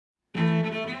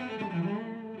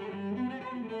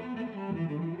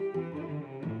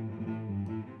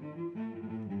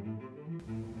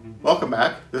Welcome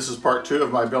back. This is part 2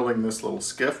 of my building this little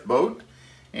skiff boat,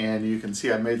 and you can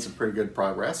see I made some pretty good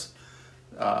progress.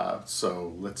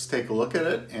 So let's take a look at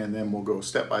it, and then we'll go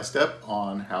step by step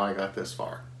on how I got this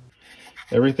far.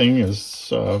 Everything is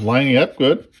lining up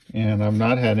good, and I've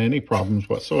not had any problems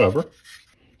whatsoever.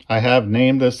 I have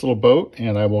named this little boat,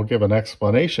 and I will give an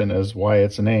explanation as why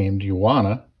it's named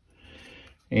Yuana.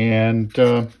 And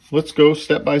let's go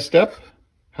step by step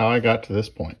how I got to this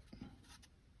point.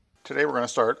 Today we're going to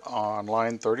start on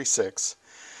line 36,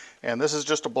 and this is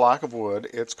just a block of wood.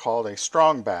 It's called a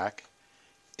strong back.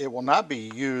 It will not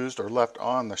be used or left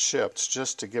on the ship. It's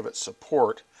just to give it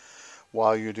support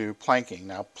while you do planking.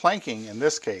 Now planking in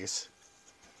this case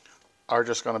are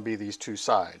just going to be these two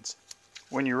sides.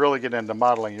 When you really get into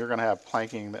modeling, you're going to have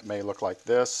planking that may look like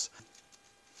this.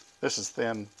 This is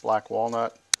thin black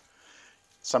walnut.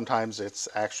 Sometimes it's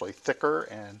actually thicker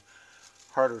and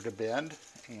harder to bend,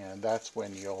 and that's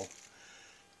when you'll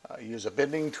use a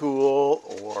bending tool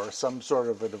or some sort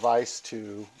of a device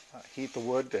to heat the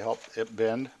wood to help it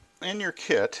bend. In your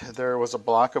kit there was a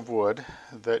block of wood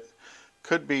that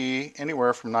could be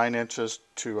anywhere from 9 inches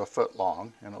to a foot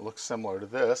long, and it looks similar to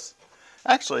this.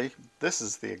 Actually, this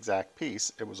is the exact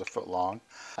piece. It was a foot long.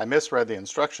 I misread the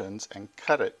instructions and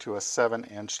cut it to a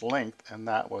 7-inch length, and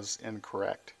that was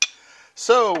incorrect.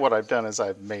 So what I've done is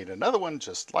I've made another one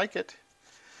just like it.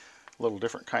 A little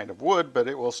different kind of wood, but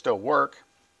it will still work.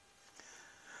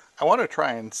 I want to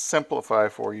try and simplify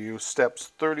for you steps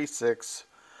 36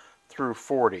 through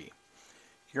 40.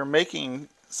 You're making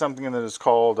something that is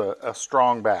called a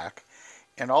strong back,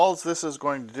 and all this is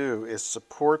going to do is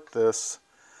support this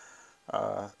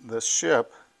this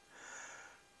ship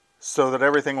so that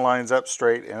everything lines up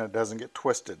straight and it doesn't get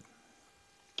twisted.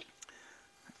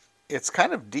 It's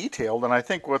kind of detailed, and I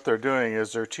think what they're doing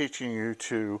is they're teaching you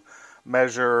to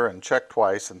measure and check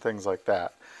twice and things like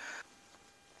that.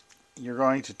 You're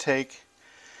going to take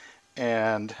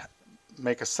and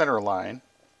make a center line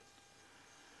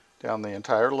down the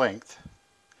entire length.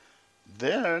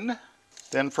 Then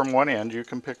from one end, you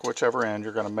can pick whichever end,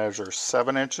 you're going to measure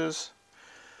 7 inches.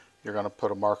 You're going to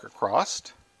put a mark across.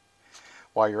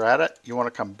 While you're at it, you want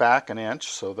to come back an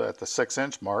inch, so that at the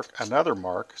 6-inch mark, another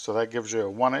mark, so that gives you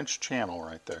a 1-inch channel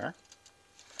right there.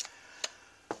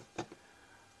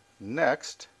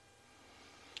 Next,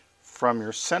 from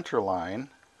your center line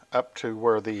up to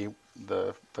where the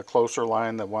closer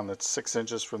line, the one that's 6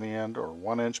 inches from the end, or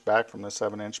 1 inch back from the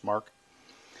 7-inch mark,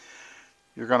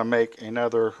 you're going to make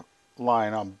another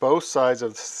line on both sides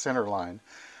of the center line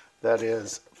that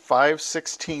is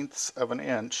 5/16 of an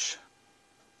inch.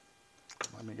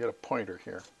 Let me get a pointer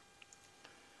here.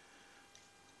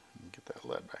 Get that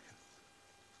lead back in.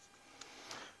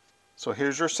 So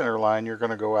here's your center line. You're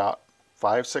going to go out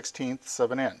 5/16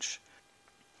 of an inch.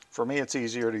 For me, it's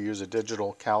easier to use a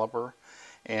digital caliper,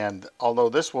 and although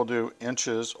this will do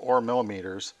inches or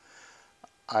millimeters,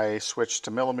 I switched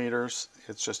to millimeters.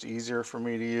 It's just easier for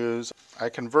me to use. I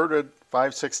converted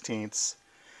 5/16,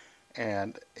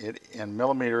 and in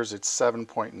millimeters it's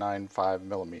 7.95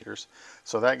 millimeters.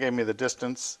 So that gave me the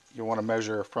distance. You want to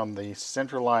measure from the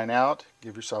center line out,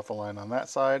 give yourself a line on that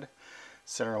side,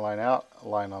 center line out, a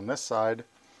line on this side.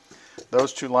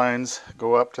 Those two lines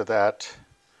go up to that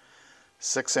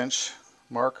 6-inch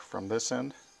mark from this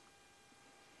end.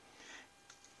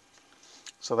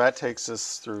 So that takes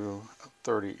us through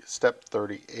step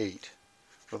 38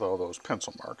 with all those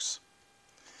pencil marks.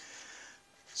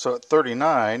 So at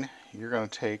 39, you're going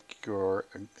to take your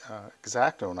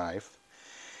X-Acto knife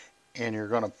and you're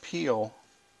going to peel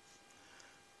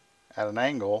at an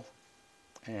angle,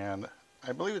 and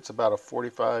I believe it's about a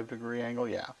 45-degree angle.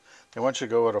 Yeah, they want you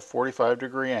to go at a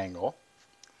 45-degree angle,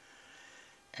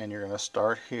 and you're going to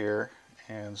start here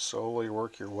and slowly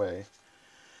work your way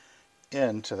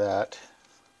into that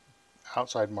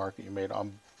outside mark that you made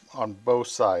on both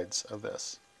sides of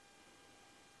this.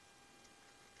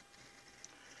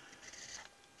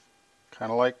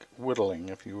 Kind of like whittling,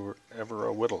 if you were ever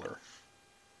a whittler.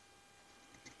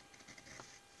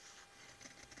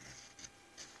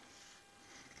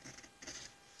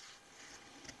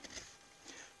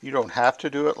 You don't have to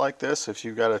do it like this. If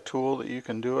you've got a tool that you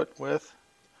can do it with,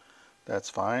 that's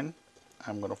fine.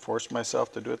 I'm going to force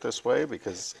myself to do it this way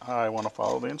because I want to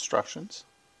follow the instructions.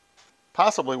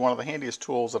 Possibly one of the handiest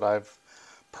tools that I've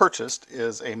purchased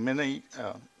is a miniature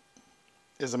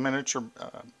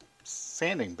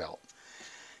sanding belt,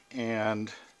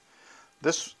 and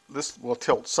this will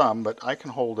tilt some, but I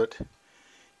can hold it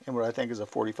in what I think is a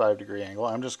 45-degree angle.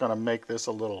 I'm just going to make this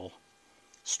a little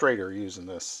straighter using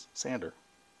this sander.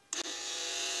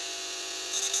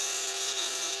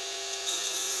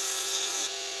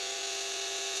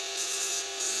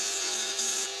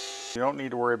 You don't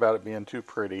need to worry about it being too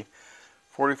pretty.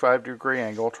 45-degree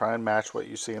angle, try and match what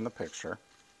you see in the picture.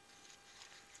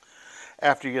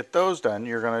 After you get those done,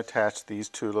 you're going to attach these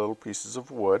two little pieces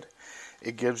of wood.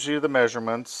 It gives you the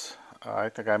measurements. I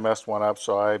think I messed one up,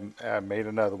 so I made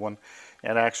another one.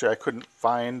 And actually, I couldn't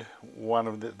find one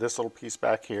of this little piece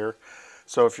back here.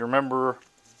 So if you remember,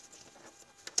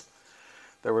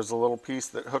 there was a little piece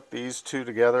that hooked these two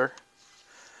together.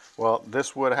 Well,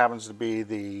 this wood happens to be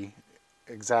the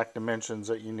exact dimensions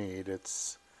that you need.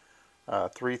 It's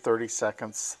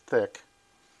 3/32 thick,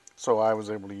 so I was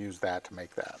able to use that to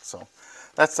make that. So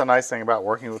that's the nice thing about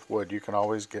working with wood. You can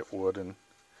always get wood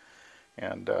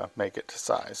and make it to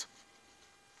size.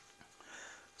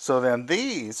 So then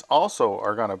these also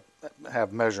are going to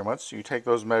have measurements. You take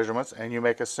those measurements and you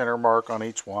make a center mark on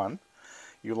each one.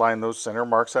 You line those center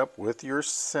marks up with your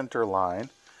center line,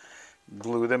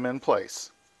 glue them in place.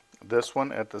 This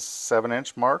one at the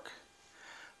 7-inch mark,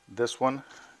 this one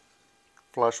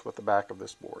flush with the back of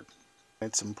this board.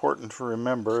 It's important to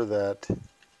remember that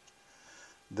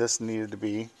this needed to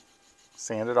be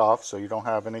sanded off so you don't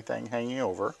have anything hanging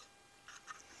over.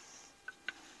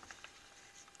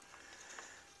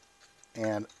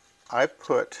 And I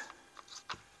put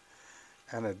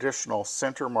an additional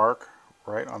center mark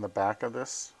right on the back of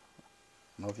this.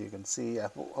 I don't know if you can see. I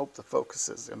hope the focus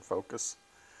is in focus.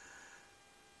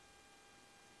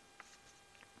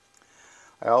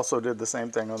 I also did the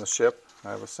same thing on the ship.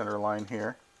 I have a center line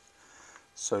here.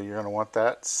 So you're going to want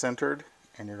that centered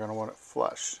and you're going to want it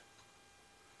flush.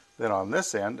 Then on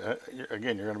this end,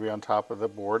 again, you're going to be on top of the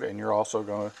board and you're also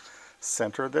going to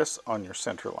center this on your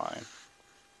center line.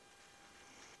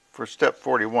 For step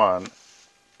 41,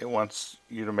 it wants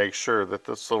you to make sure that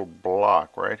this little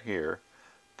block right here,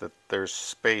 that there's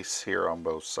space here on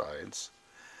both sides,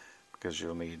 because you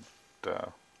will need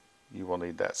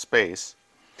that space.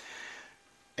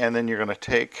 And then you're going to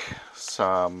take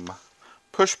some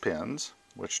push pins,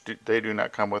 which they do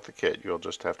not come with the kit. You'll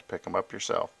just have to pick them up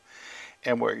yourself.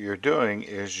 And what you're doing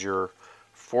is you're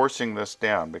forcing this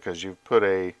down, because you've put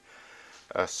a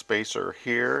spacer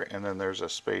here and then there's a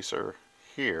spacer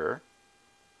here.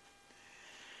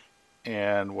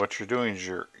 And what you're doing is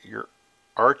you're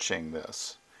arching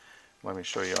this. Let me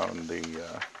show you on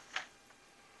the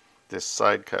this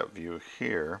side cut view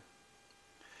here.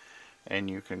 And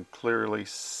you can clearly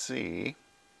see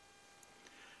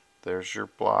there's your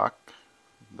block,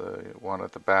 the one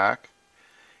at the back.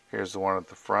 Here's the one at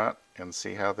the front, and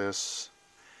see how this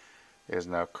is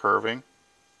now curving.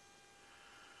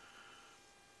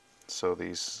 So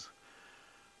these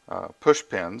push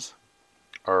pins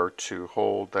are to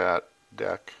hold that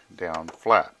deck down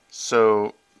flat.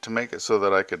 So to make it so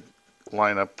that I could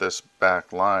line up this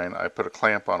back line, I put a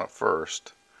clamp on it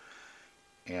first,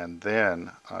 and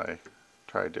then I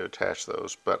tried to attach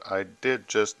those. But I did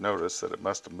just notice that it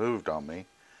must have moved on me,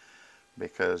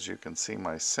 because you can see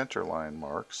my center line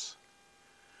marks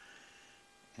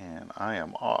and I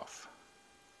am off.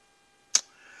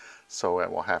 So I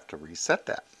will have to reset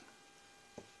that.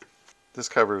 This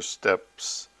covers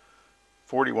steps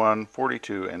 41,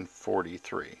 42, and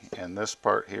 43. And this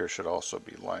part here should also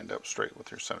be lined up straight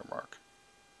with your center mark.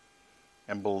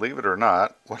 And believe it or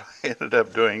not, what I ended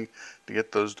up doing to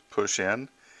get those to push in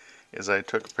is I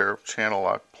took a pair of channel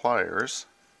lock pliers,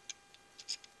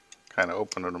 kind of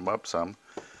opened them up some,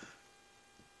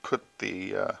 put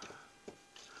the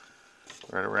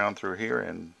right around through here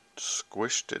and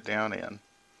squished it down in.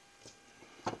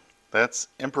 That's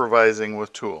improvising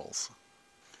with tools.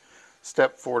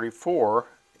 Step 44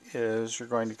 is you're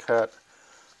going to cut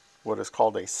what is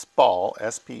called a spall,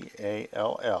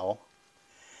 S-P-A-L-L,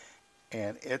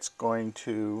 and it's going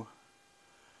to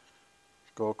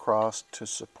go across to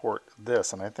support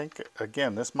this. And I think,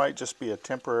 again, this might just be a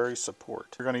temporary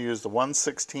support. You're going to use the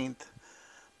 1/16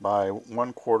 by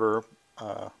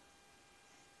 1/4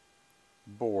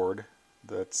 board.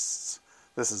 This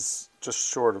is just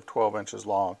short of 12 inches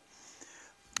long.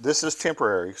 This is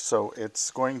temporary, so it's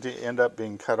going to end up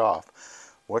being cut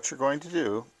off. What you're going to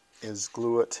do is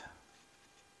glue it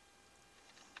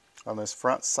on this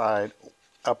front side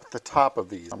up at the top of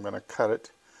these. I'm going to cut it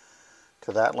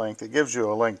to that length. It gives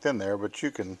you a length in there, but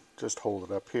you can just hold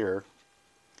it up here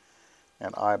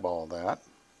and eyeball that.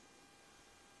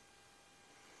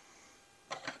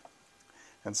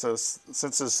 And so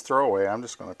since it's throwaway, I'm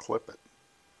just going to clip it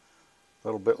a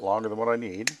little bit longer than what I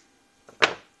need.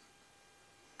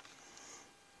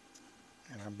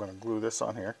 And I'm going to glue this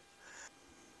on here.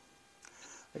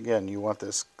 Again, you want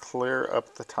this clear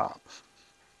up the top.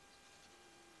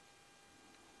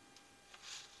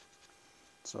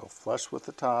 So flush with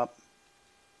the top,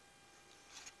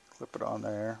 clip it on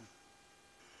there.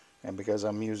 And because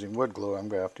I'm using wood glue, I'm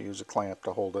going to have to use a clamp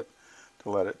to hold it, to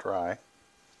let it dry.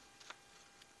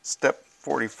 Step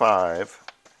 45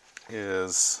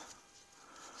 is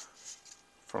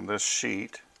from this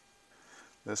sheet,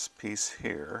 this piece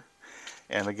here.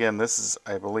 And again, this is,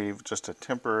 I believe, just a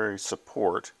temporary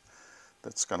support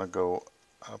that's going to go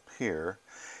up here.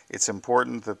 It's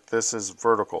important that this is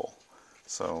vertical,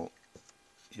 so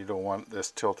you don't want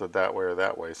this tilted that way or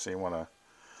that way, so you want to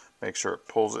make sure it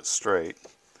pulls it straight.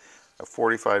 A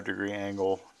 45-degree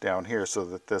angle down here so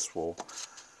that this will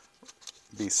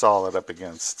be solid up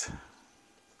against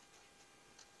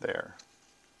there.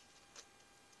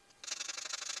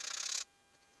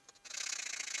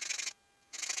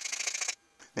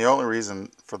 The only reason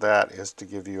for that is to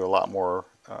give you a lot more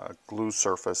glue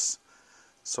surface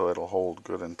so it'll hold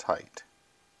good and tight.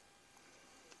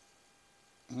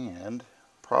 And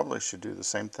probably should do the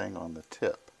same thing on the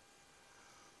tip.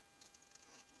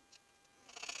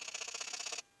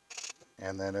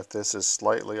 And then if this is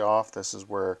slightly off, this is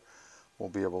where we'll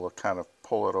be able to kind of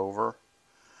pull it over.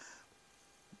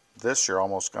 This you're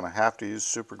almost going to have to use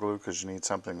super glue because you need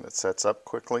something that sets up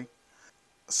quickly.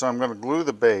 So I'm going to glue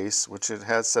the base, which it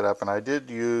has set up, and I did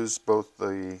use both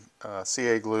the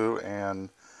CA glue and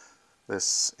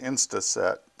this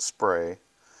Instaset spray.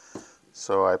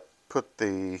 So I put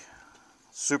the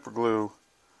super glue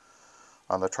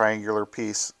on the triangular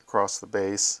piece across the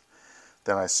base,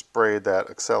 then I sprayed that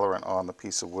accelerant on the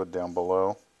piece of wood down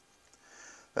below.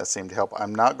 That seemed to help.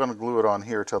 I'm not going to glue it on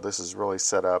here till this is really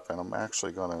set up, and I'm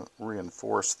actually going to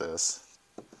reinforce this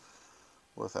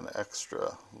with an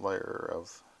extra layer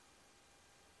of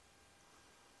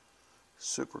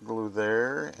super glue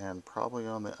there and probably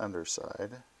on the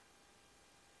underside.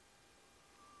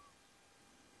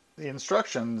 The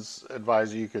instructions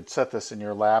advise you could set this in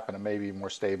your lap and it may be more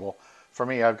stable. For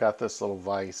me, I've got this little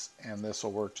vise and this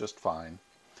will work just fine.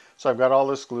 So I've got all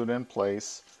this glued in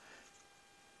place.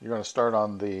 You're going to start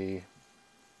on the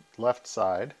left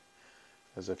side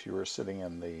as if you were sitting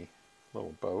in the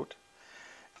little boat,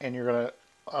 and you're going to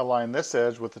align this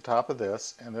edge with the top of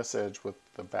this and this edge with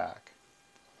the back.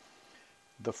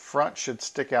 The front should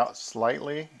stick out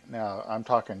slightly. Now I'm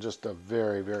talking just a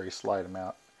very, very slight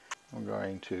amount. I'm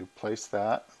going to place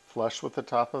that flush with the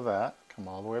top of that, come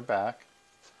all the way back,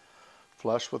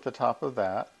 flush with the top of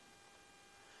that.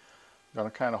 I'm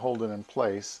going to kind of hold it in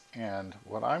place, and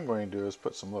what I'm going to do is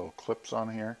put some little clips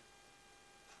on here,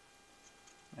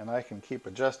 and I can keep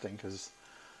adjusting because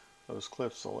those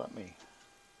clips will let me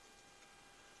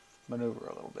maneuver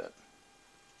a little bit.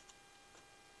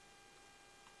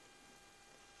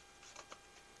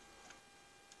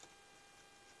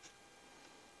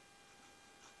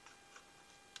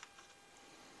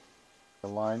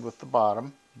 Aligned with the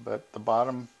bottom, but the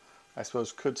bottom I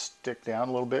suppose could stick down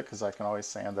a little bit because I can always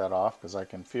sand that off because I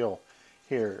can feel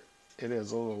here it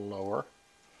is a little lower,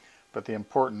 but the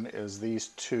important is these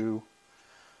two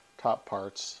top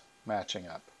parts matching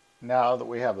up. Now that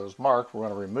we have those marked, we're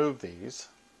going to remove these.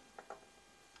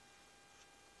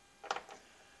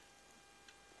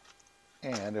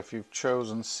 And if you've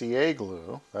chosen CA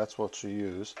glue, that's what you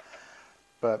use.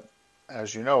 But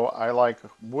as you know, I like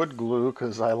wood glue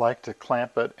because I like to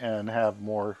clamp it and have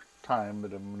more time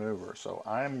to maneuver. So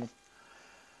I'm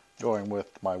going with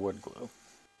my wood glue.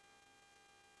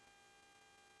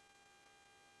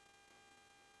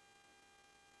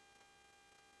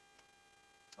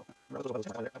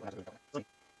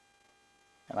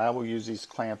 And I will use these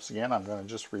clamps again. I'm going to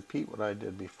just repeat what I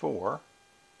did before.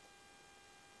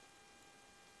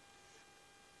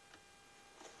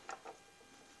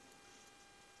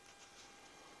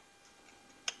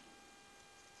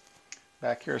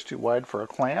 Back here is too wide for a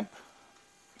clamp.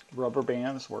 Rubber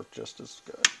bands work just as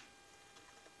good.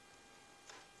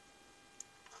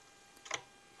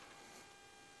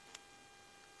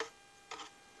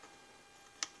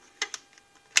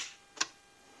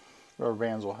 Rubber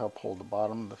bands will help hold the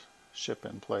bottom of the ship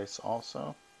in place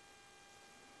also.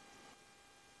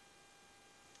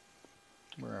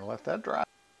 We're going to let that dry.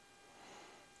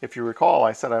 If you recall,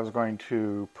 I said I was going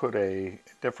to put a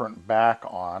different back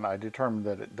on. I determined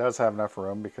that it does have enough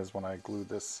room because when I glue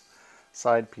this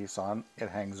side piece on, it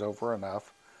hangs over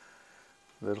enough.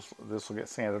 This will get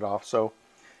sanded off. So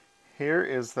here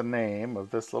is the name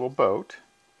of this little boat,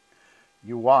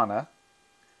 Yuana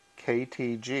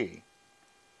KTG.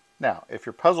 Now, if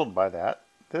you're puzzled by that,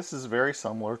 this is very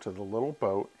similar to the little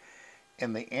boat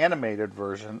in the animated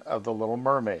version of The Little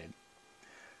Mermaid.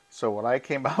 So what I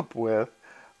came up with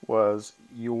was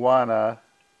Yuana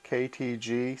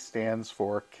KTG stands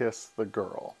for Kiss the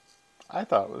Girl. I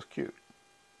thought it was cute.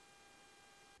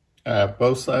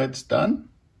 Both sides done.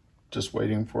 Just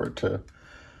waiting for it to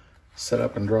set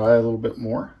up and dry a little bit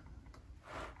more.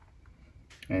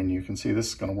 And you can see this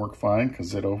is going to work fine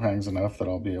because it overhangs enough that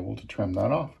I'll be able to trim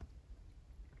that off.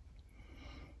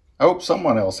 I hope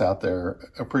someone else out there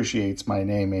appreciates my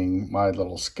naming my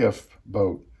little skiff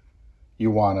boat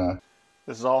Ioana.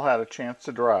 This has all had a chance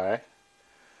to dry.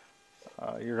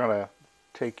 You're going to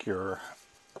take your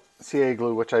CA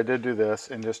glue, which I did do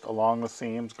this, and just along the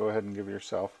seams, go ahead and give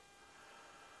yourself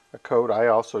a coat. I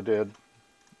also did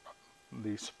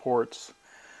the supports.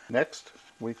 Next,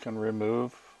 we can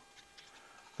remove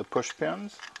the push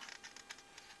pins.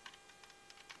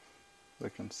 We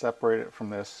can separate it from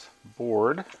this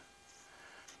board.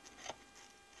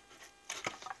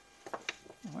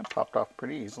 That popped off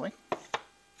pretty easily.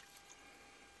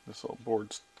 This little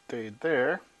board stayed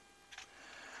there.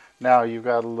 Now you've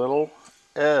got a little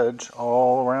edge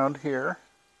all around here.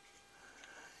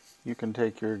 You can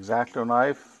take your X-Acto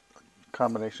knife,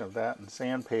 combination of that and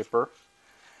sandpaper,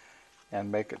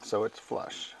 and make it so it's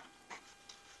flush.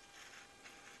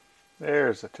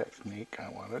 There's the technique I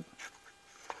wanted.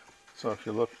 So if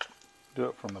you do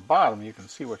it from the bottom, you can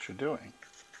see what you're doing.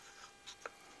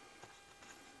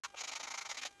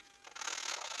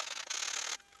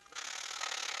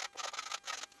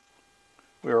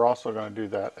 We are also going to do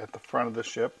that at the front of the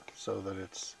ship so that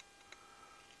it's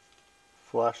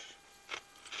flush.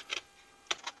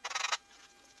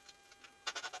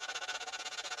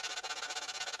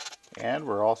 And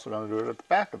we're also going to do it at the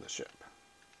back of the ship.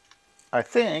 I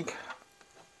think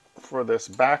for this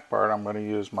back part I'm going to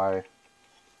use my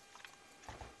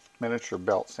miniature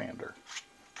belt sander.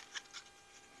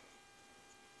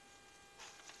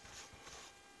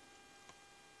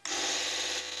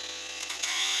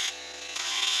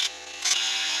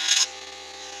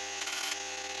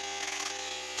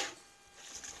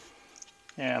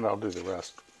 And I'll do the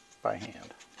rest by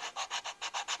hand.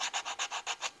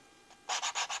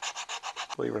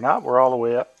 Believe it or not, we're all the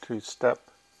way up to step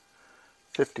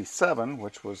 57,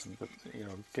 which was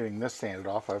getting this sanded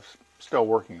off. I'm still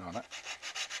working on it.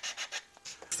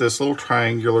 This little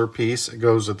triangular piece, it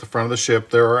goes at the front of the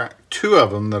ship. There are 2 of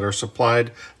them that are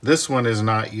supplied. This one is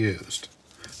not used.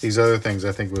 These other things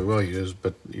I think we will use,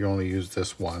 but you only use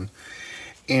this one.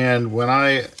 And when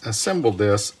I assembled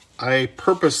this, I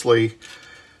purposely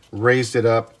raised it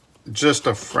up just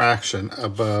a fraction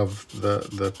above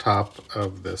the top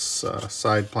of this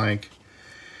side plank,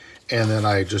 and then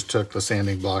I just took the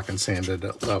sanding block and sanded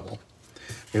it level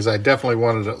because I definitely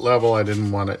wanted it level. I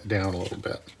didn't want it down a little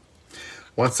bit.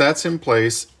 Once that's in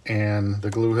place and the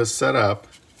glue has set up,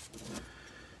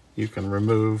 you can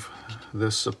remove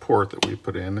this support that we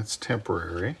put in. It's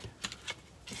temporary.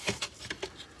 You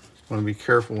want to be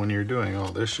careful when you're doing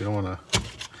all this. You don't want to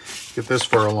get this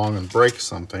far along and break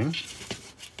something.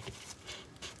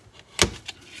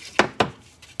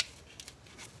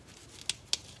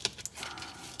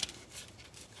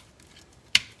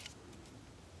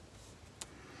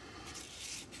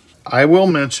 I will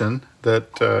mention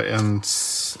that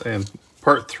in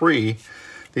part 3,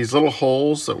 these little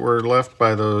holes that were left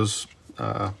by those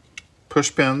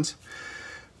push pins,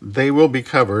 they will be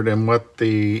covered, and what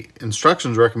the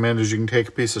instructions recommend is you can take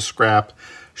a piece of scrap,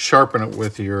 sharpen it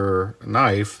with your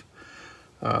knife,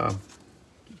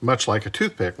 much like a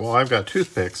toothpick. Well, I've got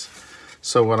toothpicks,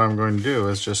 so what I'm going to do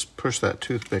is just push that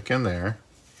toothpick in there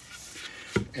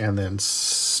and then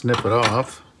snip it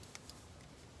off.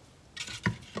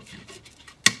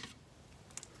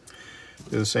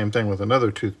 Do the same thing with another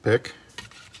toothpick.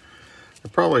 I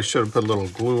probably should have put a little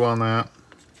glue on that,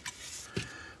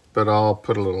 but I'll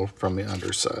put a little from the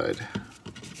underside.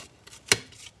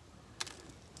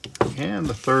 And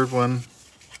the third one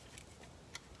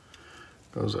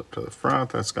goes up to the front.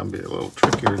 That's going to be a little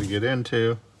trickier to get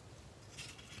into.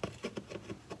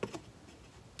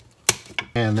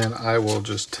 And then I will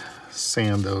just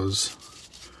sand those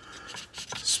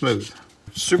smooth.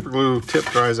 Super glue tip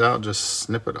dries out, just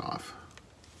snip it off.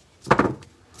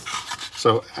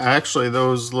 So actually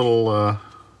those little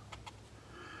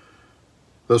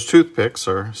those toothpicks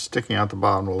are sticking out the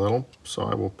bottom a little, so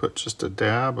I will put just a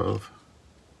dab of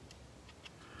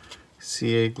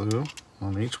CA glue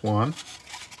on each one.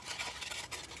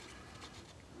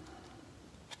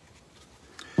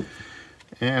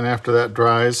 And after that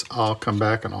dries, I'll come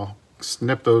back and I'll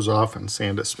snip those off and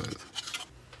sand it smooth.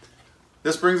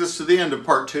 This brings us to the end of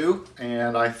part 2,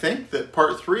 and I think that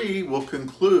part 3 will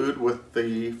conclude with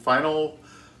the final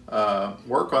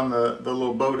work on the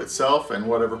little boat itself and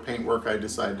whatever paint work I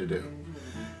decide to do.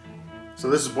 So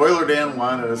this is Boiler Dan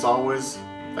 1, and as always,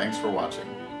 thanks for watching.